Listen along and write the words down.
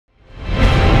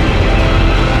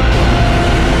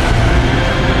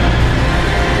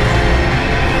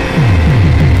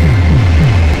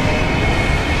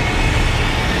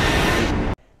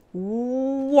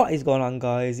What is going on,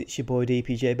 guys? It's your boy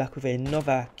DPJ back with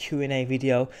another Q&A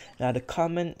video. Now the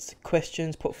comments,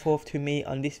 questions put forth to me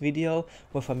on this video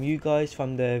were from you guys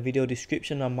from the video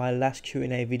description on my last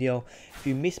Q&A video. If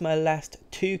you missed my last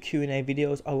two Q&A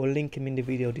videos, I will link them in the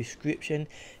video description.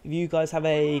 If you guys have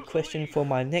a question for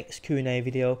my next Q&A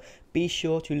video, be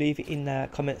sure to leave it in the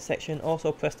comment section.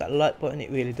 Also press that like button,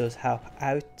 it really does help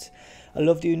out. I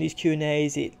love doing these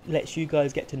Q&As, it lets you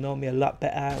guys get to know me a lot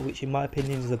better, which in my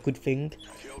opinion is a good thing.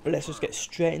 But let's just get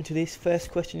straight into this.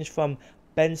 First question is from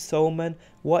Ben Solman.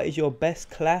 What is your best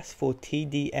class for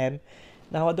TDM?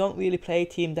 Now I don't really play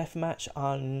Team Deathmatch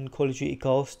on Call of Duty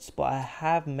Ghosts, but I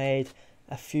have made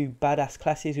a few badass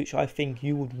classes which I think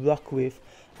you would rock with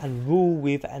and rule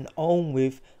with and own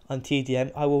with on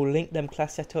TDM. I will link them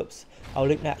class setups. I'll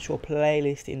link the actual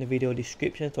playlist in the video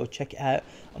description, so check it out.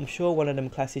 I'm sure one of them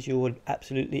classes you would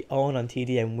absolutely own on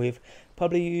TDM with.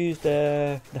 Probably use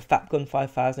the Fat Gun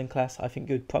 5000 class. I think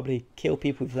you'd probably kill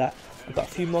people with that. I've got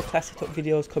a few more class setup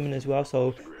videos coming as well,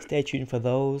 so stay tuned for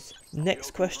those.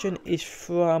 Next question is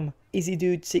from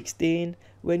IzzyDude16.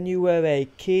 When you were a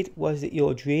kid, was it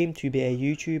your dream to be a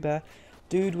YouTuber?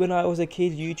 Dude, when I was a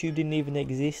kid, YouTube didn't even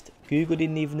exist. Google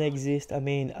didn't even exist. I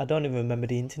mean, I don't even remember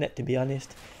the internet, to be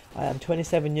honest. I am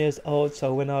 27 years old,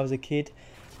 so when I was a kid,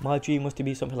 my dream was to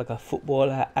be something like a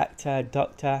footballer, actor,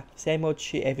 doctor. Same old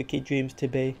shit every kid dreams to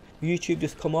be. YouTube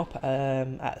just come up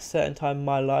at a certain time in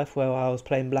my life where I was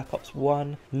playing Black Ops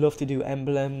 1. Loved to do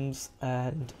emblems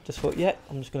and just thought, yeah,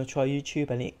 I'm just going to try YouTube,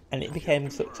 and it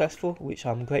became successful, which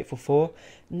I'm grateful for.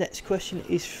 Next question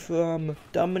is from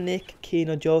Dominic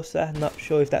Kino Josa. Not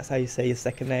sure if that's how you say your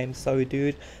second name. Sorry,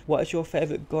 dude. What is your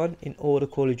favourite gun in all the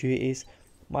Call of Duties?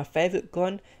 My favourite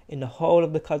gun in the whole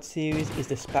of the COD series is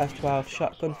the Spaz 12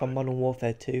 shotgun from Modern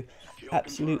Warfare 2.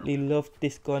 Absolutely loved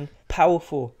this gun.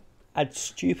 Powerful, had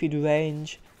stupid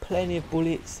range, plenty of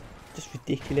bullets, just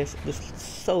ridiculous, just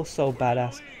so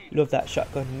badass. Love that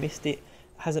shotgun, missed it.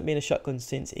 Hasn't been a shotgun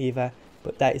since either,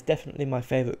 but that is definitely my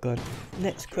favourite gun.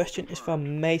 Next question is from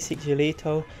Masic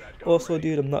Gelito. Also,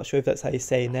 dude, I'm not sure if that's how you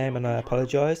say your name, and I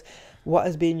apologise. What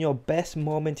has been your best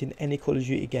moment in any Call of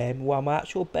Duty game? Well, my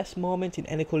actual best moment in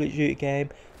any Call of Duty game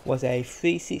was a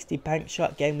 360 bank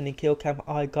shot game winning kill cam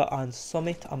I got on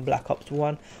Summit on Black Ops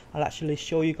 1. I'll actually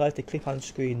show you guys the clip on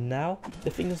screen now. The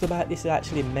things about this, I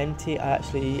actually meant it. I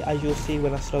actually, as you'll see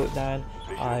when I slow it down,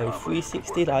 I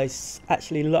 360'd, I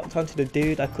actually locked onto the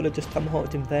dude. I could have just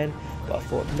tomahawked him then, but I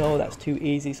thought no, that's too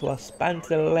easy, so I spanned to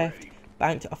the left,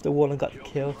 banked it off the wall and got the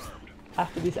kill.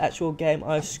 After this actual game,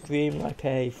 I screamed like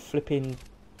a flipping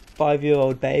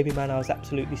 5-year-old baby, man. I was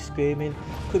absolutely screaming.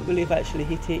 Couldn't believe I actually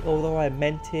hit it, although I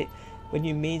meant it. When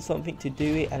you mean something to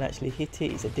do it and actually hit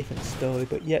it, it's a different story.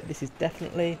 But yeah, this is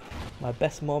definitely my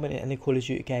best moment in any Call of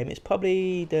Duty game. It's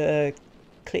probably the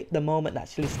moment that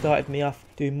actually started me off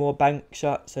doing more bank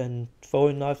shots and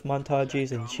throwing knife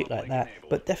montages and shit like that.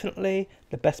 But definitely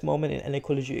the best moment in any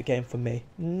Call of Duty game for me.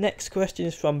 Next question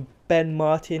is from Ben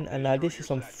Martin, and now this is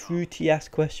some fruity ass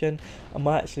question. I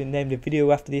might actually name the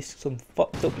video after this, some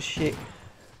fucked up shit.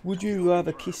 Would you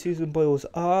rather kiss Susan Boyle's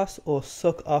ass or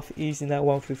suck off Easy Now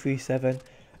 1337?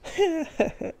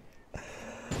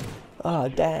 Oh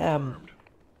damn.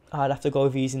 I'd have to go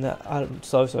with Easy Now. No.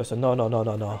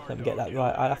 Let me get that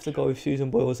right. I'd have to go with Susan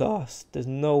Boyle's ass. There's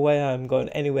no way I'm going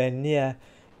anywhere near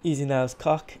Easy Now's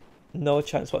cock. No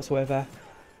chance whatsoever.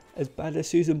 As bad as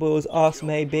Susan Boyle's ass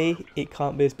may be, it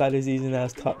can't be as bad as Easy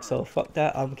Now's cock. So fuck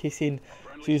that. I'm kissing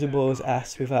Susan Boyle's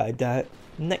ass without a doubt.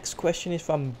 Next question is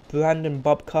from Brandon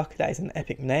Bobcock. That is an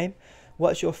epic name.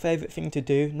 What's your favourite thing to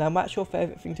do? Now, my actual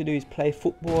favourite thing to do is play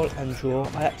football and draw.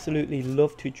 I absolutely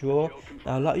love to draw.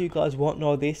 Now, a lot of you guys won't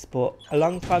know this, but a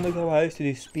long time ago I used to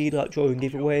do speed art drawing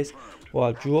giveaways where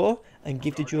I draw and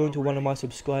give the drawing to one of my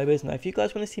subscribers. Now, if you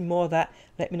guys want to see more of that,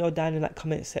 let me know down in that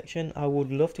comment section. I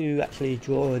would love to actually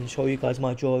draw and show you guys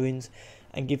my drawings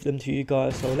and give them to you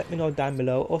guys. So let me know down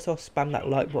below. Also, spam that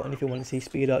like button if you want to see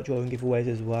speed art drawing giveaways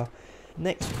as well.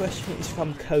 Next question is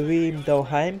from Kareem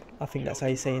Doheim. I think that's how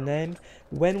you say your name.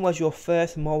 When was your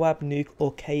first Moab nuke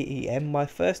or KEM? My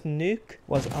first nuke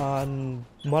was on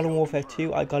Modern Warfare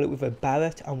 2. I got it with a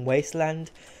Barrett on Wasteland.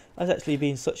 I was actually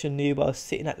being such a noob. I was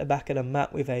sitting at the back of the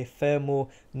map with a thermal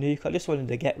nuke. I just wanted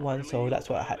to get one, so that's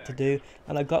what I had to do.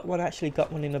 And I got one. I actually got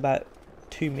one in about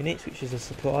 2 minutes, which is a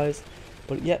surprise.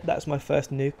 But yeah, that's my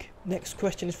first nuke. Next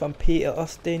question is from Peter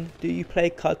Austin. Do you play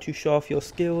COD to show off your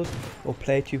skills or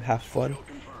play to have fun?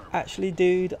 Actually,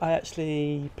 dude, I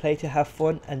actually play to have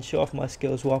fun and show off my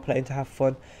skills while playing to have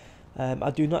fun.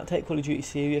 I do not take Call of Duty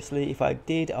seriously. If I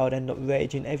did, I would end up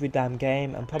raging every damn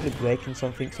game and probably breaking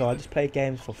something, so I just play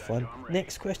games for fun.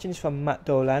 Next question is from Matt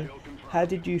Dolan. How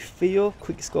did you feel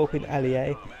quickscoping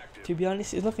LEA? To be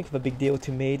honest, it's nothing of a big deal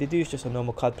to me. The dude's just a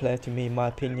normal COD player to me, in my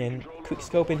opinion.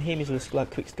 Quickscoping him is just like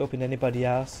quickscoping anybody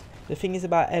else. The thing is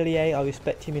about LEA, I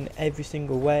respect him in every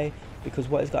single way, because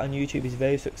what he's got on YouTube is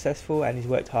very successful and he's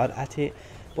worked hard at it.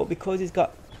 But because he's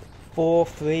got 4,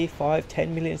 3, 5,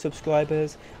 10 million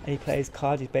subscribers and he plays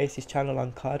COD, he based his channel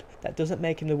on COD, that doesn't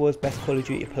make him the world's best Call of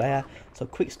Duty player. So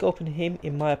quickscoping him,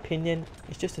 in my opinion,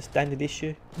 is just a standard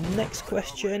issue. Next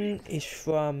question is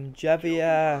from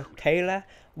Javier Taylor.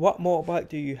 What motorbike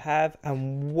do you have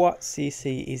and what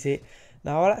CC is it?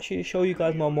 Now I'll actually show you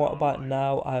guys my motorbike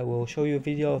now. I will show you a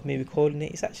video of me recording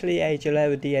it. It's actually a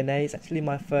Gilera DNA. It's actually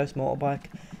my first motorbike.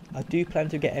 I do plan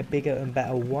to get a bigger and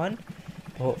better one,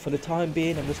 but for the time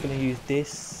being I'm just going to use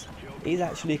this. It's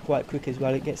actually quite quick as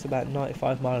well. It gets about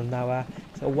 95 miles an hour.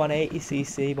 It's a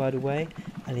 180cc by the way,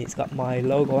 and it's got my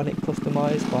logo on it,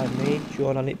 customized by me,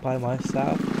 drawn on it by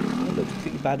myself. It looks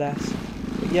pretty badass.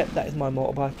 But yep, that is my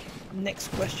motorbike. Next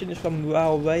question is from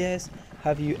Raul Reyes.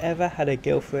 Have you ever had a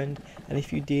girlfriend, and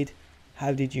if you did,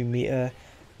 how did you meet her?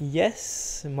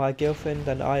 Yes, my girlfriend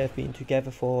and I have been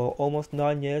together for almost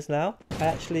 9 years now. I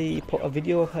actually put a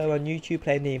video of her on YouTube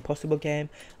playing the Impossible game,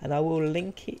 and I will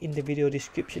link it in the video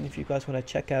description if you guys want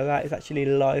to check her out. It's actually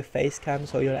live face cam,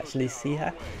 so you'll actually see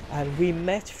her. And we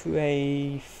met through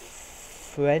a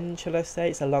friend, shall I say.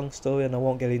 It's a long story and I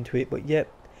won't get into it, but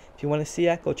yep, if you want to see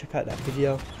her, go check out that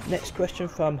video. Next question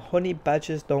from Honey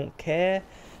Badgers Don't Care.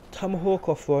 Tomahawk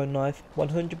or throwing knife?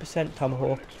 100%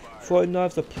 tomahawk. Throwing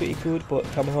knives are pretty good, but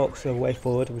tomahawks are a way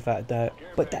forward without a doubt.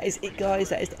 But that is it guys,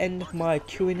 that is the end of my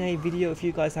Q&A video. If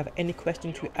you guys have any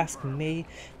questions to ask me,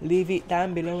 leave it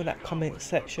down below in that comment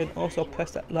section. Also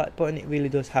press that like button, it really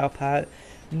does help out.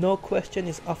 No question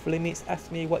is off limits, ask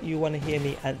me what you want to hear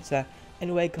me answer.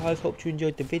 Anyway guys, hope you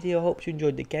enjoyed the video, hope you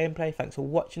enjoyed the gameplay. Thanks for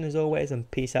watching as always, and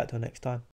peace out till next time.